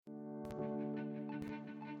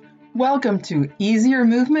Welcome to Easier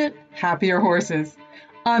Movement, Happier Horses.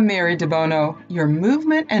 I'm Mary DeBono, your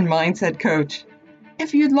movement and mindset coach.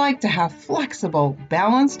 If you'd like to have flexible,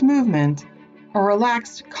 balanced movement, a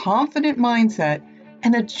relaxed, confident mindset,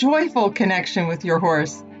 and a joyful connection with your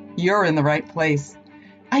horse, you're in the right place.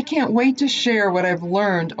 I can't wait to share what I've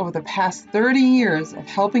learned over the past 30 years of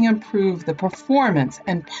helping improve the performance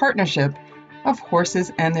and partnership of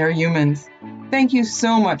horses and their humans. Thank you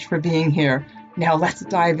so much for being here. Now let's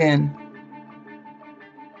dive in.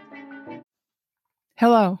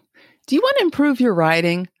 Hello. Do you want to improve your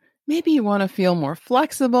riding? Maybe you want to feel more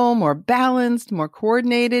flexible, more balanced, more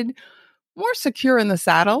coordinated, more secure in the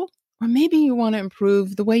saddle. Or maybe you want to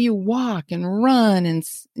improve the way you walk and run and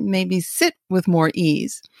maybe sit with more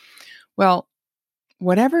ease. Well,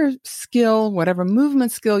 whatever skill, whatever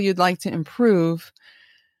movement skill you'd like to improve,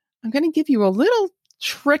 I'm going to give you a little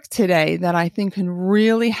trick today that I think can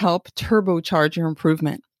really help turbocharge your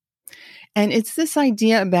improvement. And it's this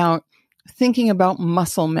idea about thinking about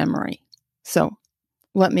muscle memory. So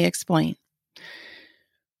let me explain.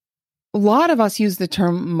 A lot of us use the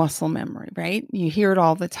term muscle memory, right? You hear it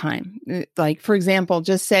all the time. Like, for example,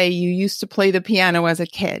 just say you used to play the piano as a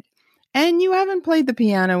kid and you haven't played the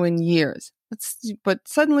piano in years. But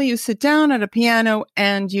suddenly you sit down at a piano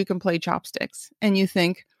and you can play chopsticks and you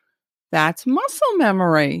think, that's muscle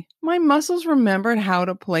memory. My muscles remembered how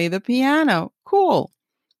to play the piano. Cool.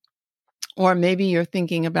 Or maybe you're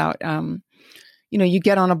thinking about, you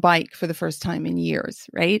get on a bike for the first time in years,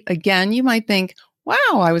 right? Again, you might think, wow,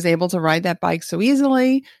 I was able to ride that bike so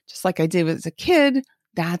easily, just like I did as a kid.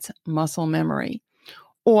 That's muscle memory.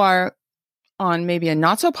 Or on maybe a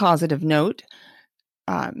not so positive note,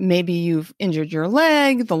 maybe you've injured your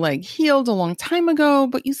leg, the leg healed a long time ago,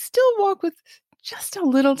 but you still walk with just a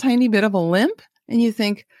little tiny bit of a limp. And you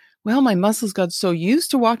think, well, my muscles got so used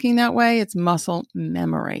to walking that way, it's muscle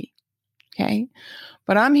memory. Okay.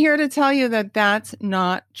 But I'm here to tell you that that's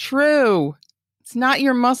not true. It's not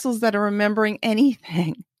your muscles that are remembering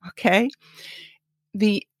anything. Okay.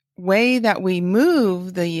 The way that we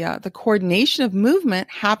move, the coordination of movement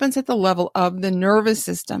happens at the level of the nervous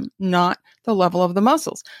system, not the level of the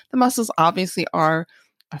muscles. The muscles obviously are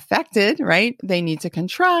affected, right? They need to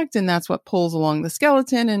contract, and that's what pulls along the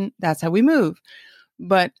skeleton, and that's how we move.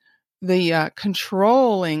 But the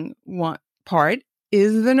controlling part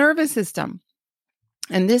is the nervous system.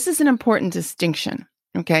 And this is an important distinction,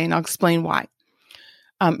 okay? And I'll explain why.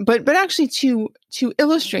 But actually to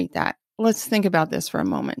illustrate that, let's think about this for a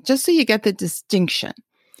moment, just so you get the distinction.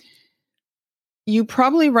 You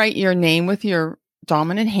probably write your name with your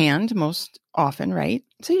dominant hand most often, right?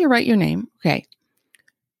 So you write your name, okay.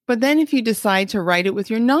 But then if you decide to write it with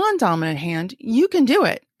your non-dominant hand, you can do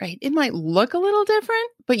it, right? It might look a little different,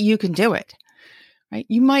 but you can do it, right?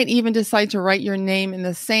 You might even decide to write your name in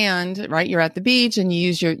the sand, right? You're at the beach and you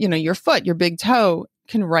use your foot, your big toe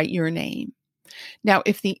can write your name. Now,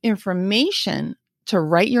 if the information to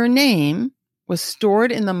write your name was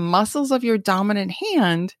stored in the muscles of your dominant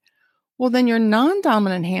hand, well, then your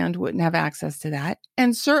non-dominant hand wouldn't have access to that,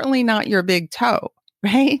 and certainly not your big toe,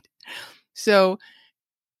 right? So,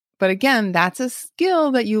 but again, that's a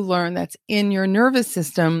skill that you learn that's in your nervous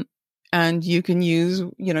system, and you can use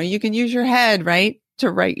your head, right,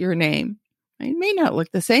 to write your name. It may not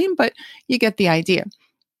look the same, but you get the idea.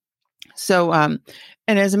 So, and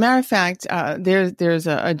as a matter of fact, there's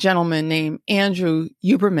a gentleman named Andrew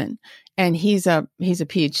Huberman, and he's a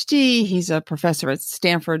PhD. He's a professor at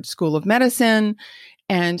Stanford School of Medicine,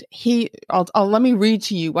 and let me read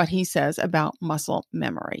to you what he says about muscle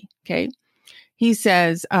memory. Okay. He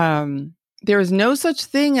says, there is no such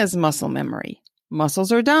thing as muscle memory.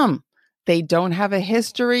 Muscles are dumb. They don't have a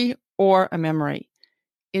history or a memory.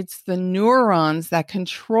 It's the neurons that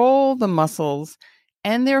control the muscles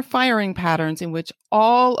and their firing patterns in which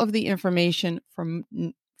all of the information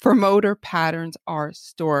for motor patterns are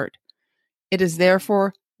stored. It is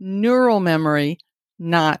therefore neural memory,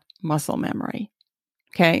 not muscle memory.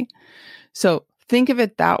 Okay? So think of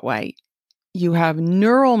it that way. You have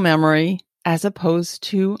neural memory as opposed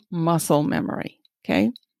to muscle memory. Okay.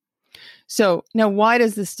 So now why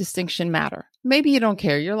does this distinction matter? Maybe you don't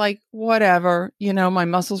care. You're like, whatever, my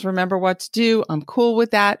muscles remember what to do. I'm cool with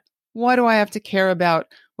that. Why do I have to care about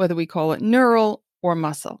whether we call it neural or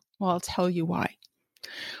muscle? Well, I'll tell you why.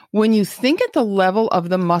 When you think at the level of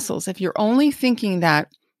the muscles, if you're only thinking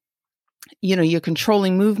that, you're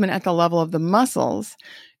controlling movement at the level of the muscles,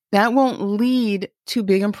 that won't lead to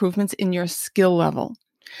big improvements in your skill level.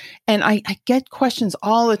 And I get questions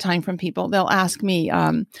all the time from people. They'll ask me,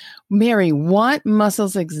 Mary, what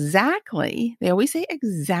muscles exactly, they always say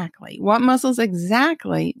exactly, what muscles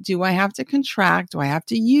exactly do I have to contract, do I have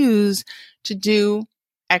to use to do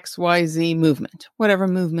XYZ movement, whatever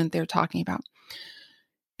movement they're talking about.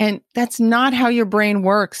 And that's not how your brain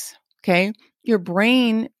works, okay? Your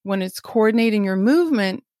brain, when it's coordinating your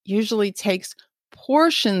movement, usually takes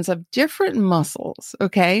portions of different muscles,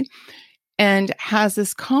 okay? And has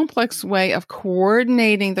this complex way of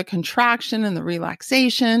coordinating the contraction and the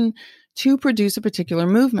relaxation to produce a particular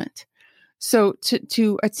movement. So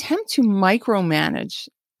to attempt to micromanage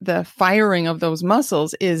the firing of those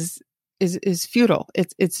muscles is futile.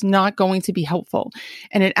 It's not going to be helpful.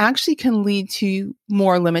 And it actually can lead to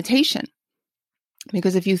more limitation.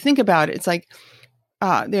 Because if you think about it, it's like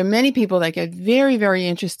there are many people that get very, very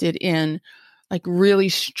interested in like really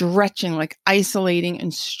stretching, like isolating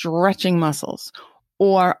and stretching muscles,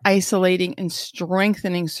 or isolating and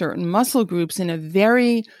strengthening certain muscle groups in a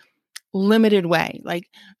very limited way, like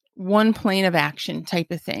one plane of action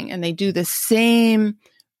type of thing. And they do the same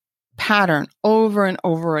pattern over and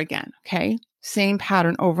over again. Okay. Same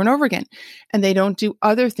pattern over and over again. And they don't do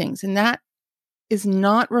other things. And that is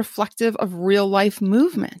not reflective of real life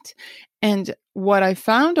movement. And what I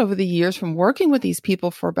found over the years from working with these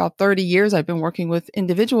people for about 30 years, I've been working with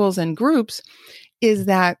individuals and groups, is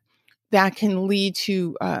that can lead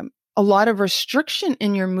to a lot of restriction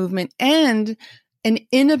in your movement and an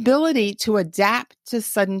inability to adapt to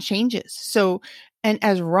sudden changes. So, and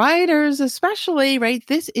as riders especially, right,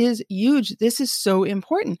 this is huge. This is so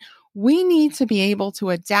important. We need to be able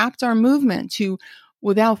to adapt our movement to,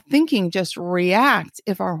 without thinking, just react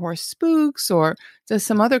if our horse spooks or does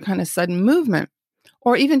some other kind of sudden movement,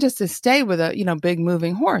 or even just to stay with a, big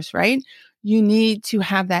moving horse, right? You need to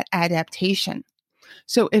have that adaptation.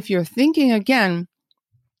 So if you're thinking again,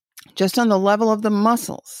 just on the level of the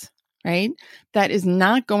muscles, right? That is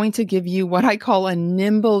not going to give you what I call a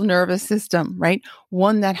nimble nervous system, right?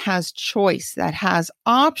 One that has choice, that has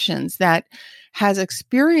options, that has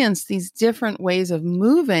experienced these different ways of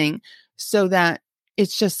moving, so that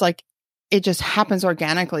it's just like, it just happens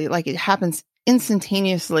organically, like it happens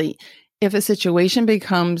instantaneously. If a situation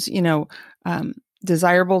becomes,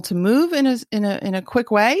 desirable to move in a quick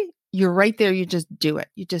way, you're right there. You just do it.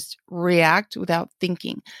 You just react without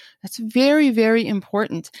thinking. That's very, very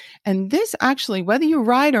important. And this actually, whether you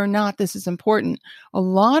ride or not, this is important. A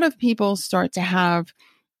lot of people start to have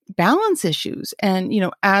balance issues, and,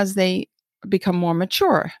 as they become more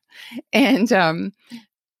mature, and,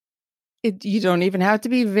 you don't even have to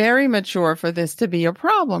be very mature for this to be a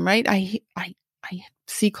problem, right? I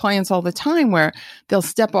see clients all the time where they'll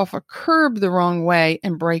step off a curb the wrong way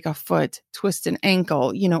and break a foot, twist an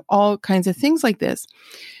ankle, all kinds of things like this.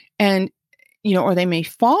 And, or they may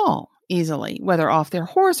fall easily, whether off their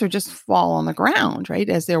horse or just fall on the ground, right?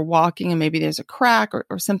 As they're walking, and maybe there's a crack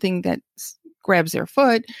or something that grabs their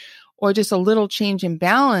foot, or just a little change in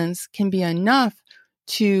balance can be enough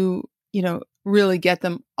to, really get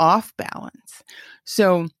them off balance.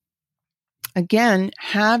 So again,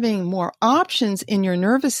 having more options in your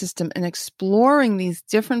nervous system and exploring these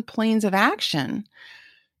different planes of action,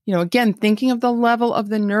 again, thinking of the level of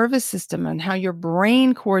the nervous system and how your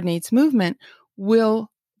brain coordinates movement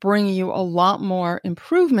will bring you a lot more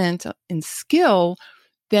improvement in skill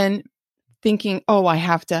than thinking, oh, I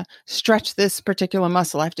have to stretch this particular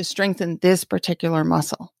muscle. I have to strengthen this particular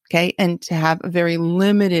muscle. Okay. And to have a very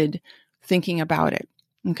limited thinking about it.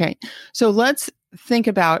 Okay. So let's think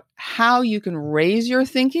about how you can raise your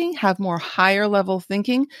thinking, have more higher level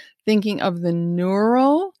thinking of the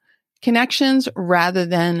neural connections rather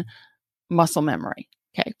than muscle memory.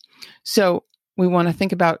 Okay. So we want to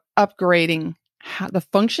think about upgrading the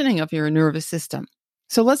functioning of your nervous system.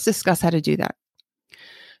 So let's discuss how to do that.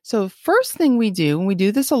 So first thing we do, and we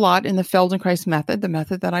do this a lot in the Feldenkrais method, the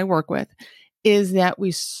method that I work with, is that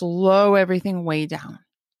we slow everything way down.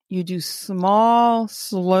 You do small,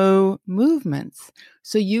 slow movements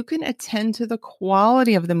so you can attend to the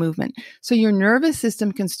quality of the movement. So your nervous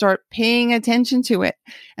system can start paying attention to it,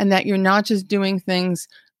 and that you're not just doing things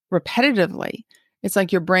repetitively. It's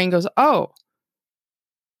like your brain goes, oh,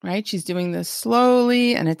 right? She's doing this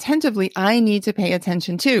slowly and attentively. I need to pay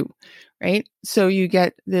attention too, right? So you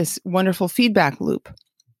get this wonderful feedback loop.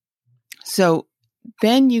 So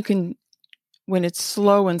then you can, when it's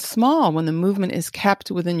slow and small, when the movement is kept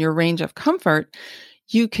within your range of comfort,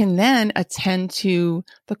 you can then attend to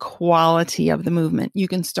the quality of the movement. You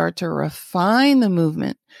can start to refine the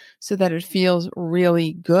movement so that it feels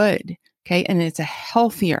really good. Okay. And it's a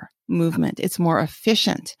healthier movement. It's more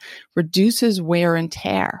efficient, reduces wear and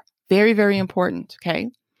tear. Very, very important.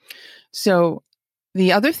 Okay. So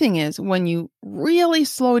the other thing is when you really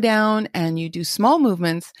slow down and you do small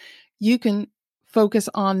movements, you can focus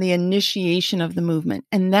on the initiation of the movement.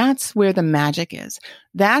 And that's where the magic is.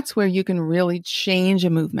 That's where you can really change a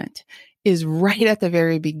movement, is right at the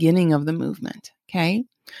very beginning of the movement. Okay.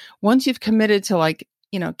 Once you've committed to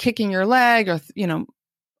kicking your leg or,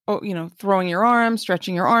 throwing your arm,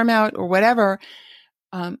 stretching your arm out or whatever,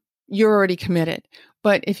 you're already committed.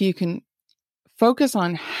 But if you can focus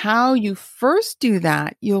on how you first do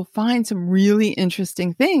that, you'll find some really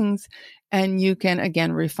interesting things and you can,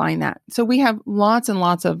 again, refine that. So we have lots and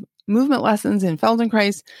lots of movement lessons in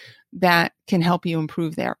Feldenkrais that can help you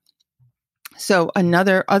improve there. So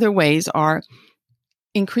other ways are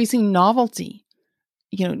increasing novelty,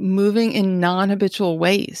 moving in non-habitual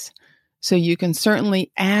ways. So you can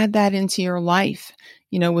certainly add that into your life,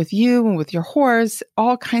 with you and with your horse,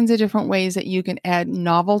 all kinds of different ways that you can add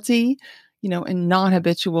novelty, and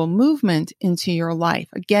non-habitual movement into your life.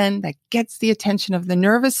 Again, that gets the attention of the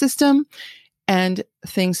nervous system and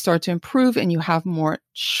things start to improve and you have more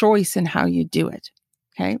choice in how you do it.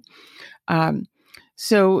 Okay.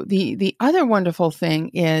 So the other wonderful thing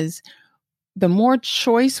is the more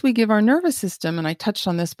choice we give our nervous system, and I touched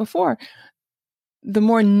on this before, the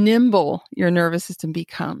more nimble your nervous system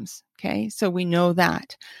becomes. Okay. So we know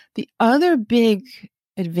that. The other big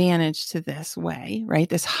advantage to this way, right?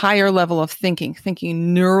 This higher level of thinking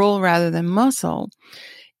neural rather than muscle,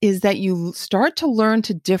 is that you start to learn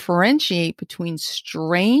to differentiate between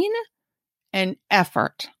strain and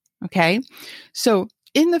effort. Okay. So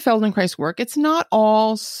in the Feldenkrais work, it's not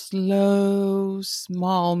all slow,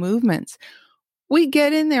 small movements. We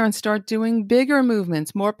get in there and start doing bigger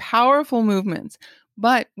movements, more powerful movements,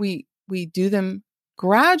 but we do them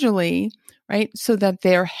gradually, right? So that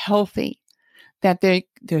they're healthy, that there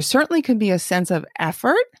certainly could be a sense of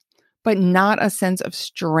effort, but not a sense of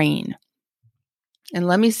strain. And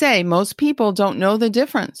let me say, most people don't know the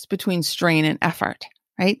difference between strain and effort,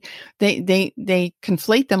 right? They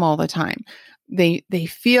conflate them all the time. They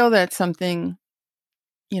feel that something,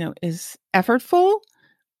 is effortful,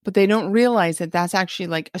 but they don't realize that that's actually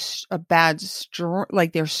like a bad,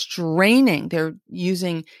 like they're straining. They're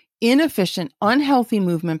using inefficient, unhealthy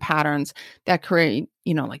movement patterns that create,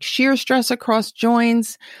 like shear stress across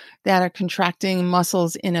joints, that are contracting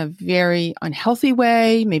muscles in a very unhealthy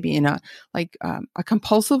way, maybe in a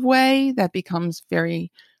compulsive way that becomes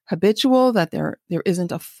very habitual, that there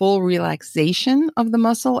isn't a full relaxation of the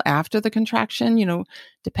muscle after the contraction,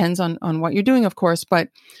 depends on what you're doing, of course, but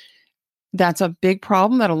that's a big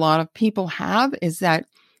problem that a lot of people have, is that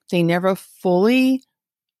they never fully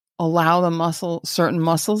allow certain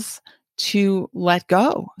muscles to let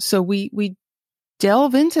go. So we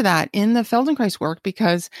delve into that in the Feldenkrais work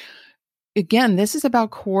because, again, this is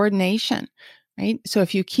about coordination, right? So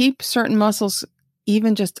if you keep certain muscles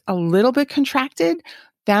even just a little bit contracted,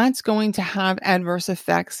 that's going to have adverse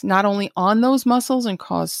effects not only on those muscles and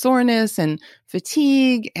cause soreness and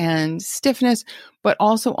fatigue and stiffness, but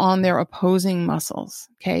also on their opposing muscles.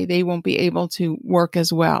 Okay. They won't be able to work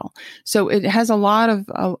as well. So it has a lot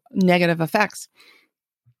of negative effects.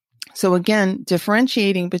 So again,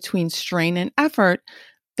 differentiating between strain and effort,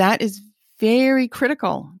 that is very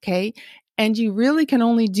critical. Okay. And you really can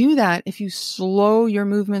only do that if you slow your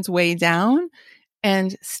movements way down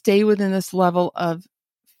and stay within this level of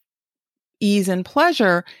ease and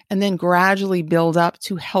pleasure, and then gradually build up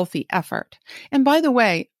to healthy effort. And by the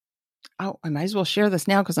way, I might as well share this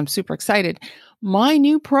now because I'm super excited. My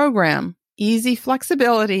new program, Easy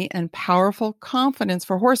Flexibility and Powerful Confidence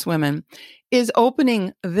for Horsewomen, is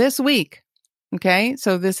opening this week. Okay.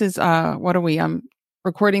 So this is, what are we? I'm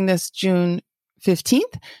recording this June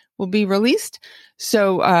 15th, will be released.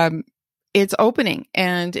 So, it's opening,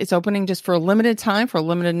 and it's opening just for a limited time for a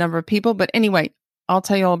limited number of people. But anyway, I'll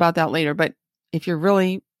tell you all about that later. But if you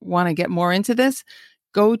really want to get more into this,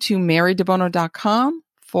 go to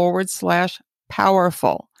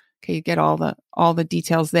marydebono.com/powerful. Okay. You get all the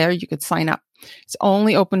details there. You could sign up. It's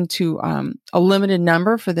only open to, a limited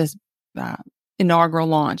number for this, inaugural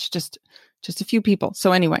launch, just a few people.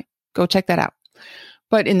 So anyway, go check that out.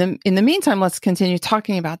 But in the meantime, let's continue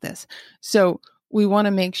talking about this. So we want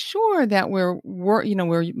to make sure that we're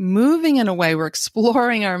moving in a way, we're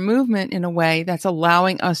exploring our movement in a way that's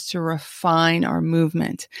allowing us to refine our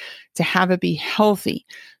movement, to have it be healthy,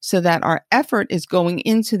 so that our effort is going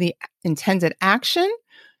into the intended action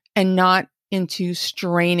and not into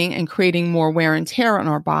straining and creating more wear and tear on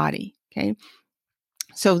our body. Okay.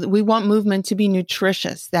 So we want movement to be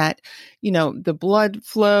nutritious, that, the blood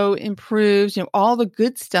flow improves, all the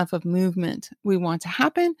good stuff of movement we want to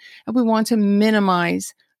happen, and we want to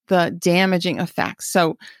minimize the damaging effects.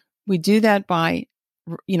 So we do that by,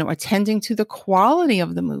 attending to the quality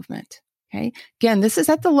of the movement. Okay. Again, this is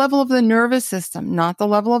at the level of the nervous system, not the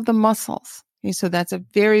level of the muscles. Okay. So that's a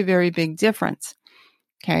very, very big difference.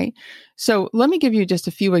 Okay. So let me give you just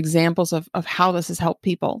a few examples of how this has helped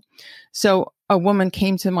people. So a woman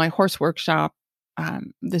came to my horse workshop.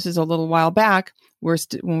 This is a little while back. We're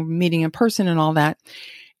meeting in person and all that.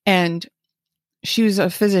 And she was a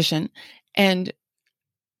physician, and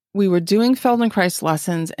we were doing Feldenkrais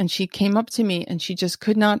lessons, and she came up to me and she just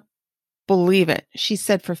could not believe it. She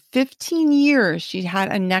said for 15 years, she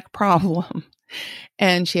had a neck problem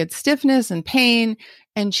and she had stiffness and pain,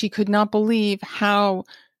 and she could not believe how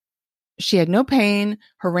she had no pain.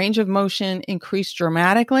 Her range of motion increased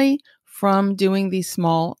dramatically from doing these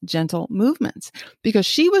small, gentle movements, because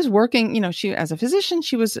she was working, she, as a physician,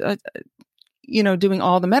 she was, doing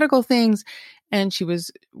all the medical things, and she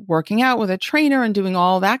was working out with a trainer and doing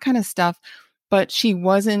all that kind of stuff, but she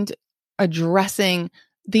wasn't addressing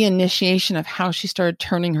the initiation of how she started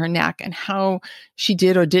turning her neck and how she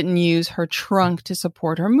did or didn't use her trunk to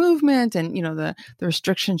support her movement, and, the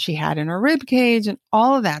restriction she had in her rib cage and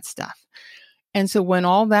all of that stuff. And so when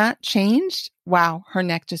all that changed, wow, her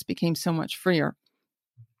neck just became so much freer.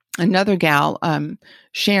 Another gal,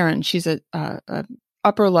 Sharon, she's a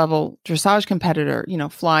upper level dressage competitor,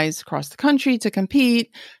 flies across the country to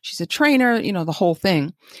compete. She's a trainer, the whole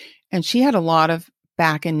thing. And she had a lot of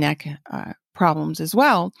back and neck problems as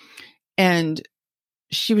well. And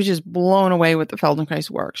she was just blown away with the Feldenkrais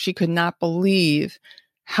work. She could not believe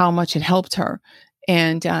how much it helped her.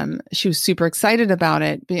 And she was super excited about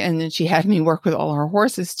it. And then she had me work with all her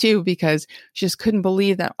horses too, because she just couldn't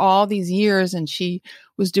believe that all these years, and she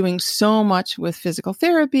was doing so much with physical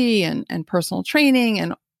therapy and personal training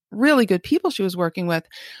and really good people she was working with,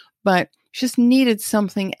 but she just needed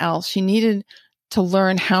something else. She needed to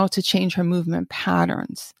learn how to change her movement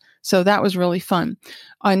patterns. So that was really fun.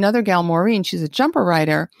 Another gal, Maureen, she's a jumper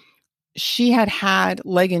rider. She had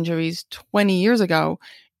leg injuries 20 years ago,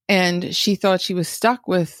 and she thought she was stuck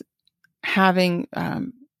with having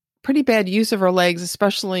pretty bad use of her legs,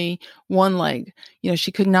 especially one leg.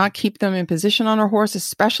 She could not keep them in position on her horse,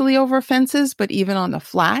 especially over fences, but even on the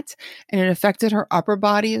flat. And it affected her upper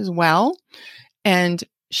body as well. And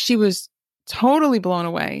she was totally blown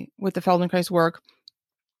away with the Feldenkrais work,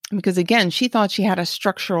 because again, she thought she had a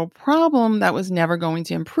structural problem that was never going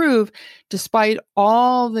to improve, despite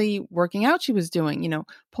all the working out she was doing,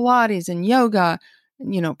 Pilates and yoga,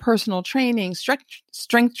 personal training,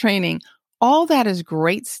 strength training. All that is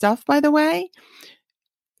great stuff, by the way.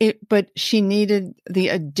 But she needed the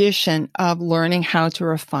addition of learning how to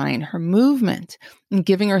refine her movement and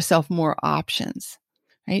giving herself more options,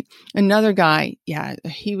 right? Another guy,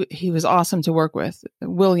 he was awesome to work with,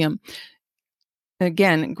 William.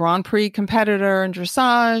 Again, Grand Prix competitor in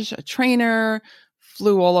dressage, a trainer,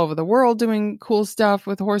 flew all over the world doing cool stuff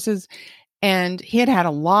with horses. And he had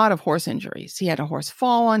a lot of horse injuries. He had a horse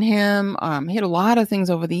fall on him. He had a lot of things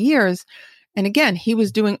over the years. And again, he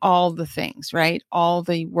was doing all the things, right? All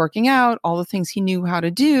the working out, all the things he knew how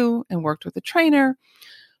to do, and worked with a trainer.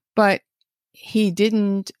 But he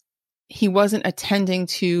wasn't attending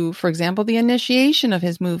to, for example, the initiation of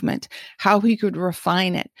his movement, how he could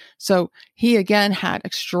refine it. So he again had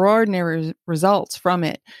extraordinary results from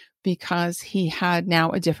it, because he had now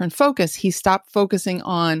a different focus. He stopped focusing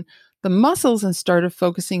on the muscles and started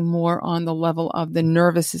focusing more on the level of the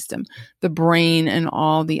nervous system, the brain, and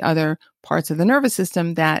all the other parts of the nervous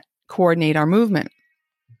system that coordinate our movement.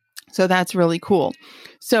 So that's really cool.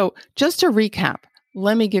 So just to recap,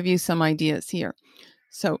 let me give you some ideas here.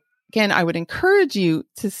 So again, I would encourage you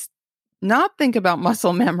to not think about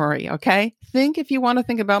muscle memory, okay? If you want to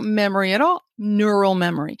think about memory at all, neural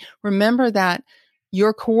memory. Remember that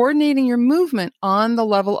you're coordinating your movement on the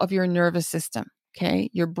level of your nervous system. Okay.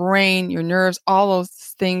 Your brain, your nerves, all those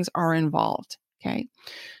things are involved. Okay.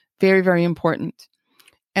 Very, very important.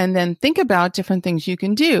 And then think about different things you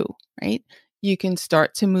can do, right? You can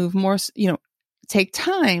start to move more, take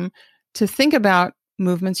time to think about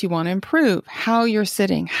movements you want to improve, how you're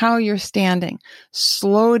sitting, how you're standing,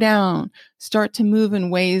 slow down, start to move in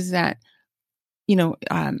ways that,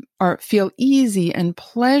 feel easy and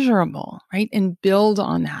pleasurable, right? And build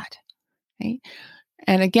on that, right?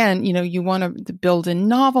 And again, you want to build in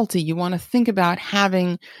novelty. You want to think about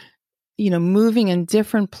having, moving in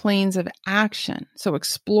different planes of action. So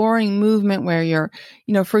exploring movement where you're,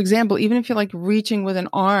 for example, even if you're like reaching with an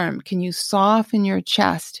arm, can you soften your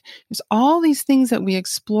chest? There's all these things that we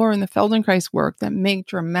explore in the Feldenkrais work that make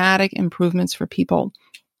dramatic improvements for people.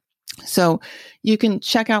 So you can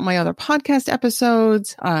check out my other podcast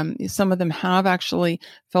episodes. Some of them have actually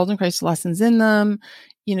Feldenkrais lessons in them.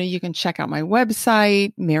 you can check out my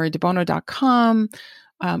website, marydebono.com.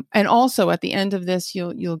 And also at the end of this,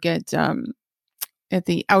 you'll get, at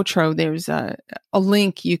the outro, there's a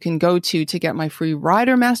link you can go to get my free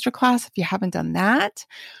rider masterclass if you haven't done that.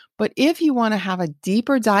 But if you want to have a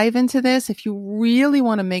deeper dive into this, if you really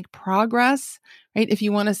want to make progress, right? If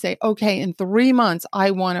you want to say, okay, in 3 months,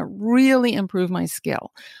 I want to really improve my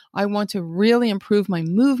skill. I want to really improve my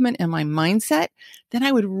movement and my mindset. Then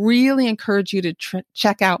I would really encourage you to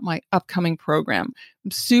check out my upcoming program.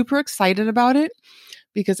 I'm super excited about it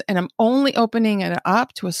and I'm only opening it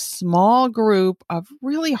up to a small group of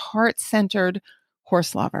really heart-centered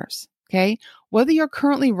horse lovers. Okay. Whether you're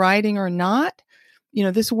currently riding or not,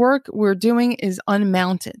 this work we're doing is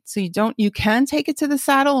unmounted. So you can take it to the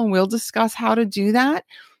saddle and we'll discuss how to do that,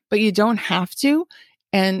 but you don't have to.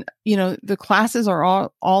 And, the classes are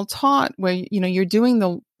all taught where, you're doing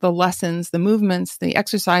the lessons, the movements, the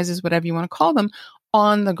exercises, whatever you want to call them,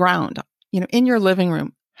 on the ground, in your living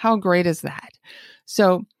room. How great is that?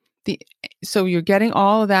 So you're getting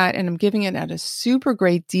all of that, and I'm giving it at a super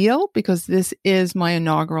great deal because this is my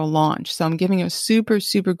inaugural launch. So I'm giving you a super,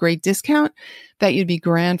 super great discount that you'd be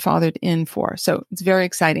grandfathered in for. So it's very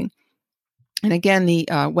exciting. And again, the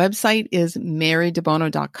website is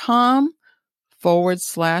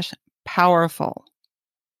marydebono.com/powerful.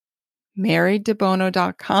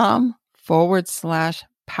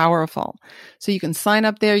 marydebono.com/powerful. So you can sign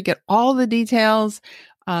up there. You get all the details.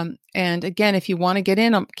 And again, if you want to get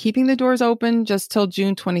in, I'm keeping the doors open just till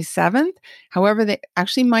June 27th. However, they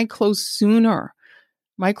actually might close sooner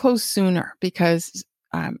because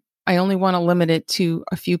I only want to limit it to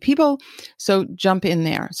a few people. So jump in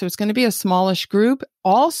there. So it's going to be a smallish group.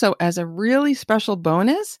 Also, as a really special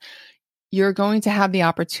bonus, you're going to have the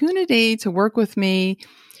opportunity to work with me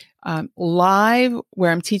live,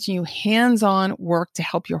 where I'm teaching you hands-on work to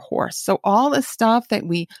help your horse. So all the stuff that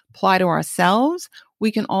we apply to ourselves,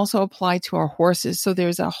 we can also apply to our horses. So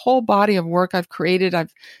there's a whole body of work I've created.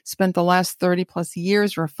 I've spent the last 30 plus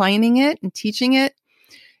years refining it and teaching it,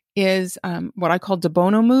 is what I call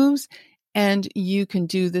DeBono moves. And you can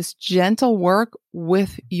do this gentle work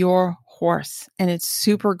with your horse. And it's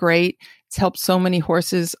super great. It's helped so many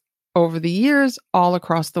horses over the years all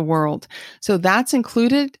across the world. So that's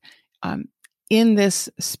included in this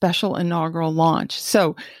special inaugural launch.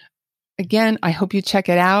 So again, I hope you check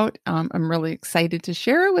it out. I'm really excited to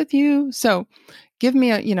share it with you. So give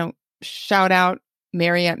me a, shout out,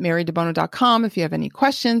 Mary@marydebono.com if you have any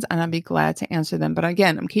questions, and I'll be glad to answer them. But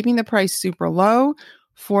again, I'm keeping the price super low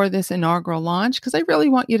for this inaugural launch because I really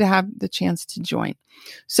want you to have the chance to join.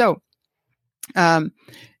 So,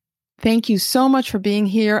 thank you so much for being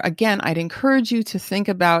here. Again, I'd encourage you to think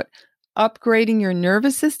about upgrading your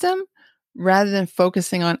nervous system rather than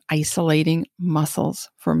focusing on isolating muscles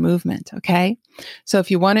for movement. Okay. So if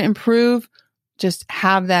you want to improve, just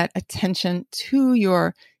have that attention to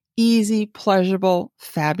your easy, pleasurable,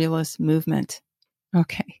 fabulous movement.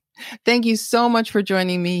 Okay. Thank you so much for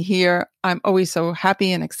joining me here. I'm always so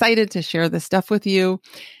happy and excited to share this stuff with you.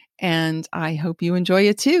 And I hope you enjoy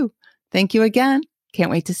it too. Thank you again.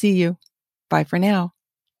 Can't wait to see you. Bye for now.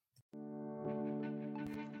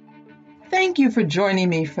 Thank you for joining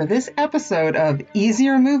me for this episode of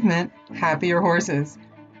Easier Movement, Happier Horses.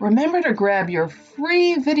 Remember to grab your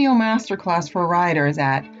free video masterclass for riders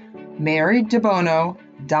at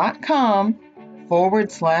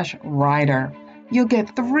marydebono.com/rider. You'll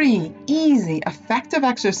get 3 easy, effective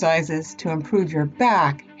exercises to improve your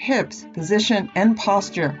back, hips, position, and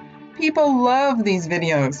posture. People love these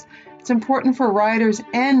videos. It's important for riders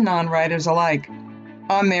and non-riders alike.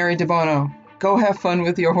 I'm Mary DeBono. Go have fun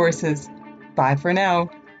with your horses. Bye for now.